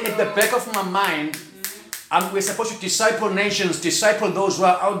just at the back of my mind. We're supposed to disciple nations, disciple those who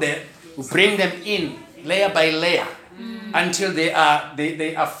are out there, bring them in layer by layer until they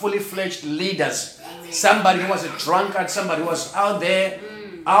are fully fledged leaders. Somebody who was a drunkard, somebody who was out there,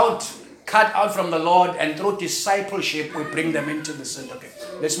 cut out from the Lord, and through discipleship we bring them into the center. Okay,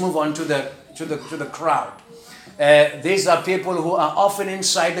 let's move on to the crowd. These are people who are often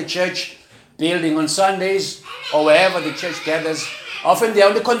inside the church building on Sundays or wherever the church gathers. Often the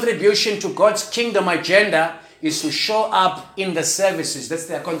only contribution to God's kingdom agenda is to show up in the services. That's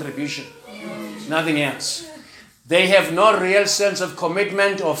their contribution. Nothing else. They have no real sense of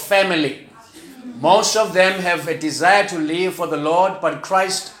commitment or family. Most of them have a desire to live for the Lord, but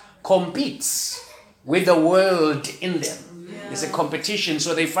Christ competes with the world in them. There's a competition,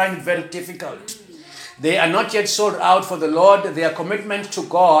 so they find it very difficult. They are not yet sold out for the Lord. Their commitment to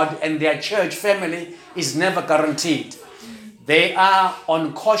God and their church family is never guaranteed. They are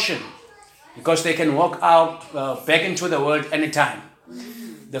on caution because they can walk out back into the world anytime.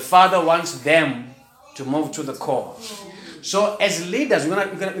 The Father wants them to move to the core. So as leaders, we're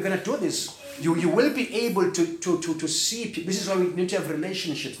gonna do this. You will be able to see people. This is why we need to have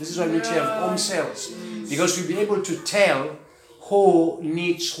relationships. This is why we need to have home cells. Because we'll be able to tell who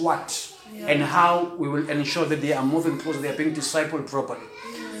needs what. And how we will ensure that they are moving closer, they are being discipled properly.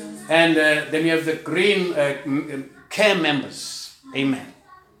 And then you have the green care members. Amen.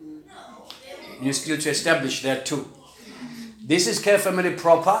 You still to establish that too. This is care family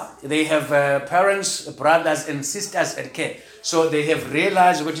proper. They have parents, brothers, and sisters at care. So they have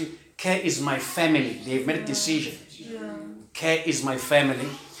realized what care is my family. They've made a decision. Care is my family.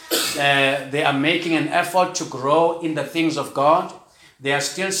 They are making an effort to grow in the things of God. They are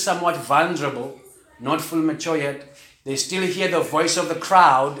still somewhat vulnerable, not fully mature yet. They still hear the voice of the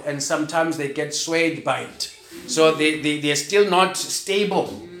crowd, and sometimes they get swayed by it. So they are still not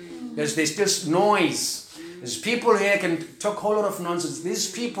stable. There's still noise. There's people here can talk a whole lot of nonsense. These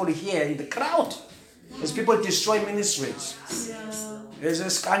people here in the crowd, there's people destroy ministries. There's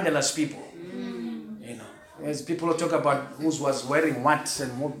a scandalous people. There's people who talk about who was wearing what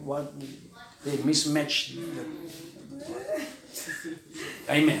and what they mismatched.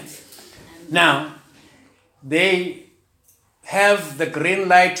 Amen. Now, they have the green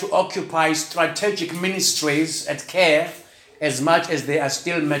light to occupy strategic ministries at care as much as they are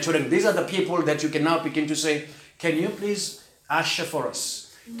still maturing. These are the people that you can now begin to say, can you please usher for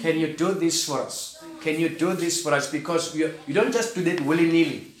us? Can you do this for us? Can you do this for us? Because you don't just do that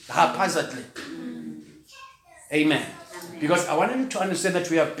willy-nilly, haphazardly. Amen. Because I want you to understand that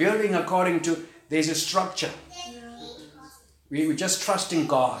we are building according to, there's a structure. We're just trusting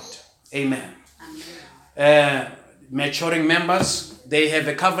God. Amen. Maturing members, they have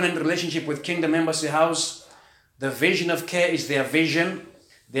a covenant relationship with Kingdom Embassy House. The vision of care is their vision.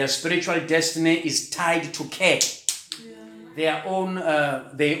 Their spiritual destiny is tied to care. They own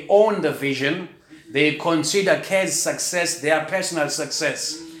the vision. They consider care's success their personal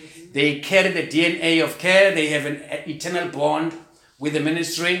success. They carry the DNA of care. They have an eternal bond with the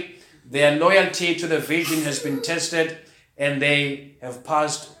ministry. Their loyalty to the vision has been tested, and they have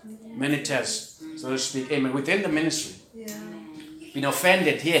passed many tests, so to speak. Amen. Within the ministry, been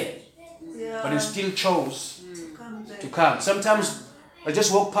offended here, but you still chose to come. Sometimes I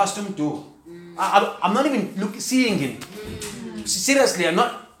just walk past him too. I'm not even seeing him. Seriously,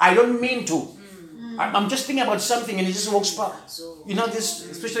 I don't mean to. I'm just thinking about something and he just walks past. You know, this,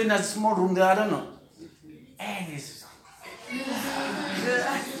 especially in a small room there, I don't know. And he's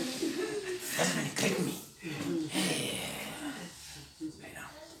doesn't really click me.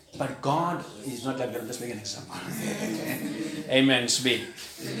 But God is not like that. I'm just making an example. Amen. Speak.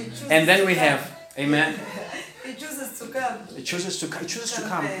 And then we have, amen. He chooses to come. He chooses to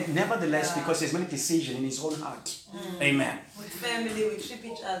come. Nevertheless, because there's many decisions in his own heart. Amen. With family, we treat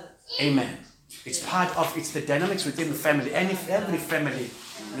each other. Amen. It's the dynamics within the family. And if every family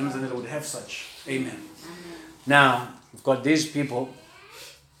would have such. Amen. Now, we've got these people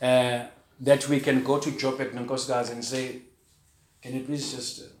that we can go to Joburg and Nkosikazi and say, can you please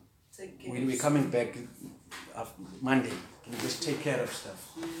just, we're coming back Monday, can you just take care of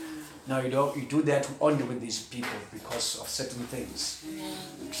stuff? Now, you do that only with these people because of certain things.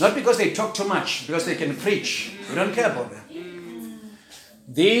 Not because they talk too much, because they can preach. We don't care about them.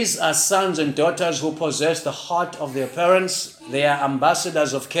 These are sons and daughters who possess the heart of their parents. They are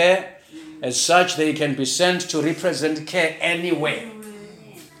ambassadors of care. As such, they can be sent to represent care anywhere.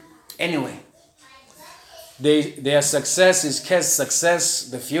 Anyway. Their success is care's success.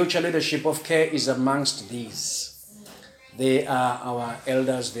 The future leadership of care is amongst these. They are our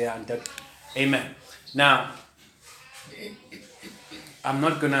elders. They are amen. Now, I'm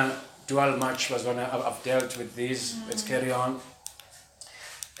not going to dwell much because I've dealt with these. Let's carry on.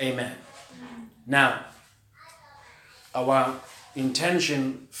 Amen. Now, our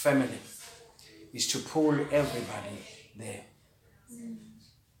intention, family, is to pull everybody there.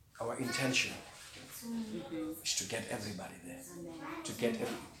 Our intention is to get everybody there. To get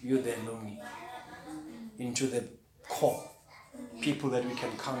you there, Lumi, into the core. People that we can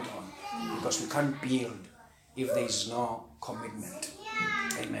count on. Because we can't build if there is no commitment.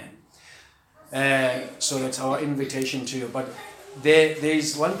 Amen. So that's our invitation to you. But there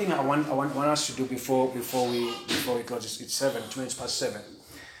is one thing I want us to do before we go. It's 7 minutes past 7.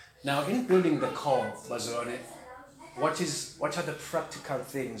 Now, in building the core, Bazalwane, what are the practical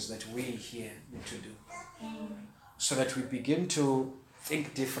things that we here need to do so that we begin to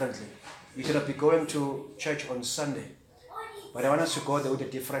think differently? You cannot be going to church on Sunday, but I want us to go there with a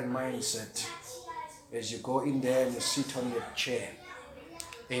different mindset as you go in there and you sit on your chair.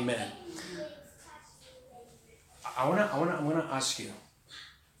 Amen. I wanna ask you.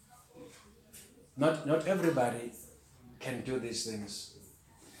 Not everybody can do these things.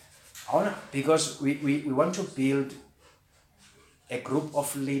 Because we want to build a group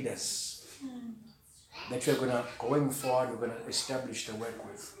of leaders that going forward, we're going to establish the work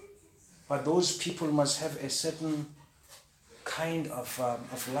with. But those people must have a certain kind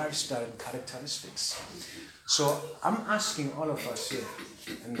of lifestyle and characteristics. So I'm asking all of us here,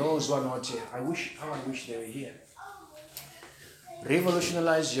 and those who are not here, I wish they were here.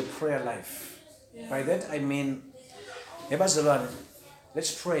 Revolutionize your prayer life. Yeah. By that I mean,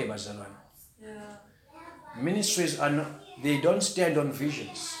 let's pray, Bazalwane. Yeah. Ministries they don't stand on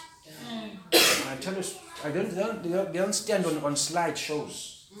visions. I tell you, they don't stand on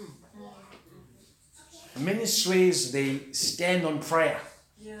slideshows. Ministries, they stand on prayer.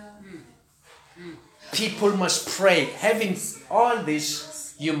 Yeah. People must pray. Having all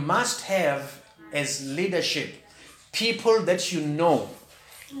this, you must have as leadership people that you know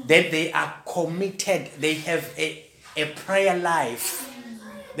that they are committed. They have a prayer life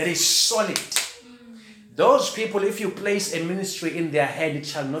that is solid. Those people, if you place a ministry in their head, it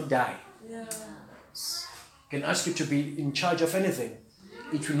shall not die. Yeah. Can ask you to be in charge of anything.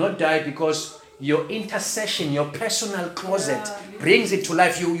 It will not die because your intercession, your personal closet brings it to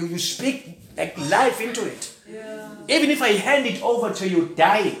life. You speak life into it. Yeah. Even if I hand it over to you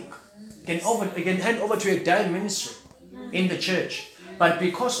dying, I can hand over to a dying ministry in the church. But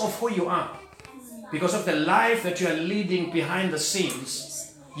because of who you are, because of the life that you are leading behind the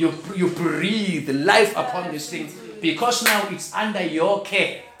scenes, you breathe life upon this thing. Because now it's under your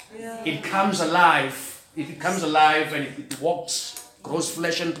care, it comes alive. It comes alive and it walks, grows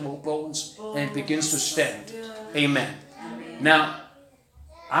flesh and bones, and it begins to stand. Amen. Now,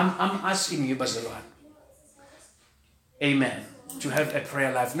 I'm asking you, Bazalwan, amen, to have a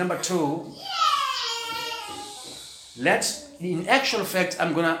prayer life. Number 2, in actual fact,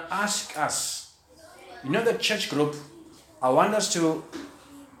 I'm going to ask us, the church group, I want us to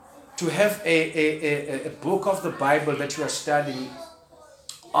have a book of the Bible that you are studying,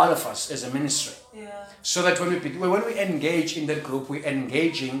 all of us as a ministry. So that when we engage in that group, we're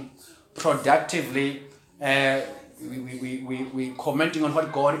engaging productively, we commenting on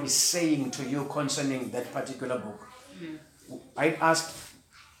what God is saying to you concerning that particular book. I asked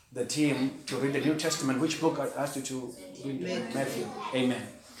the team to read the New Testament. Which book I asked you to read? Matthew. Amen.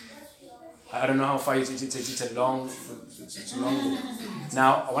 I don't know how far it's a long book.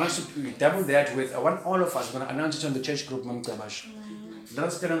 Now, I want us to double that with, I want all of us, we're going to announce it on the church group, Mam Kabash. Let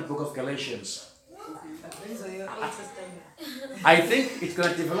us turn on the book of Galatians. I think it's going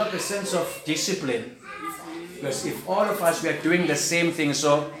to develop a sense of discipline. Because if all of us, we are doing the same thing,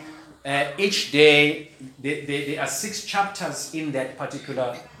 so each day, there are 6 chapters in that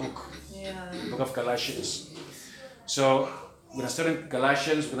particular book, the book of Galatians. So, we're going to start in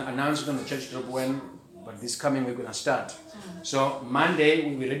Galatians, we're going to announce it on the church group but this coming we're going to start. So, Monday,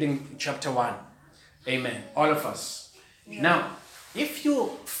 we'll be reading chapter 1. Amen. All of us. Now, if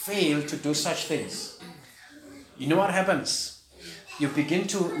you fail to do such things, you know what happens? You begin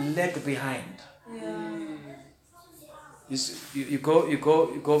to lag behind. You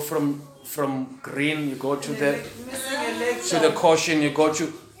go from green, you go to the caution, you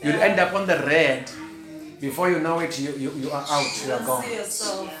end up on the red. Before you know it, you are out, you are gone.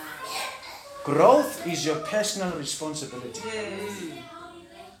 Growth is your personal responsibility.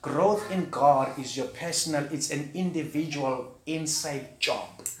 Growth in God is your personal, it's an individual inside job.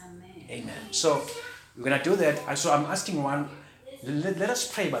 Amen. So we're going to do that. So I'm asking one, let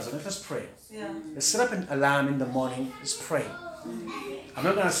us pray, Basil. Let us pray. Let's set up an alarm in the morning. Let's pray. I'm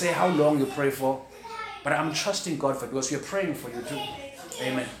not going to say how long you pray for, but I'm trusting God for it because we're praying for you too.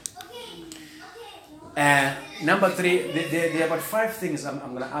 Amen. Number 3, there are about 5 things I'm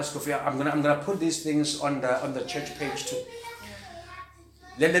going to ask of you. I'm going to put these things on the church page too.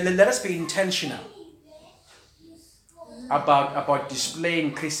 Let us be intentional about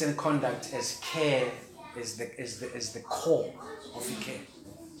displaying Christian conduct as care is the core of the care.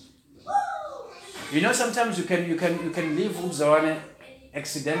 Sometimes you can leave Ubzawane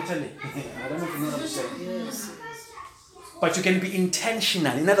accidentally. I don't know if you know what I'm saying. Yes. But you can be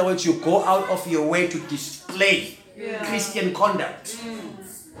intentional. In other words, you go out of your way to display Christian conduct.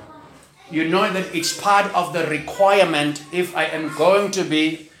 You know that it's part of the requirement if I am going to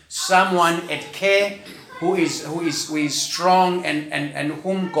be someone at care who is strong and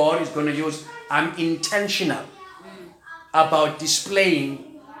whom God is going to use. I'm intentional about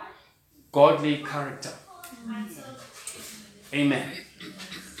displaying godly character. Amen.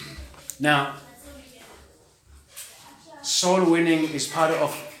 Now, soul winning is part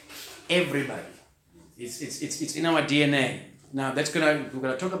of everybody. It's in our DNA. Now we're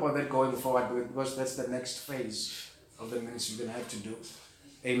gonna talk about that going forward because that's the next phase of the ministry we're gonna have to do.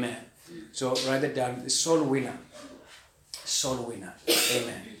 Amen. So write it down. Soul winner. Soul winner.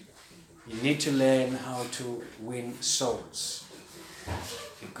 Amen. You need to learn how to win souls.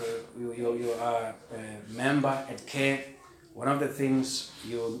 Because you are a member at care. One of the things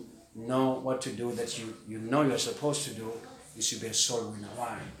you know what to do that you know you're supposed to do is to be a soul winner.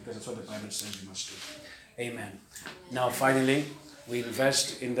 Why? Because that's what the Bible says you must do. Amen. Now finally, we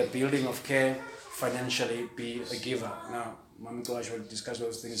invest in the building of care financially, be a giver. Now, Mama Gosh will discuss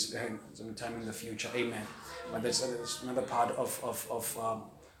those things sometime in the future. Amen. But that's another part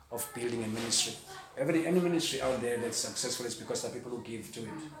of building a ministry. Any ministry out there that's successful is because there are people who give to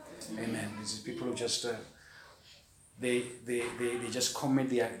it. Amen. These people who just they just commit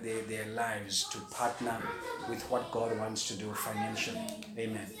their lives to partner with what God wants to do financially.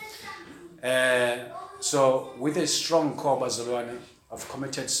 Amen. So with a strong core Bazalwane of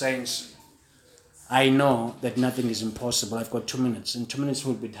committed saints, I know that nothing is impossible. I've got 2 minutes. In 2 minutes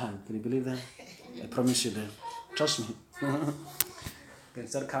we'll be done. Can you believe that? I promise you that. Trust me. You can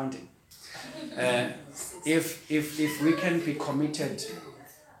start counting. If we can be committed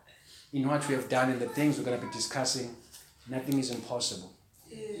in what we have done and the things we're going to be discussing, nothing is impossible.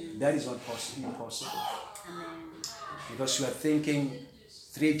 That is not impossible. Because you are thinking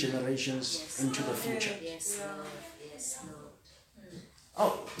 3 generations into the future. Yes, Lord. Yes, Lord.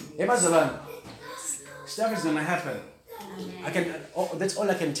 Oh, Ebazalane, stuff is gonna happen. That's all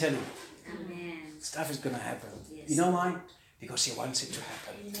I can tell you. Amen. Stuff is gonna happen. Yes. You know why? Because He wants it to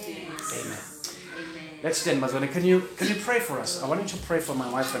happen. Yes. Amen. Amen. Let's stand, Mazwane. Can you pray for us? I want you to pray for my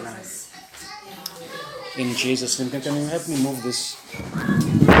wife and I. In Jesus' name, can you help me move this?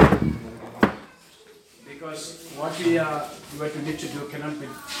 Because what we need to do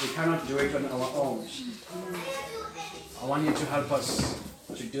we cannot do it on our own. I want you to help us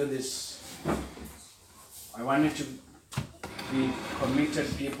to do this. I want you to be committed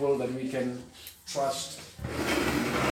people that we can trust.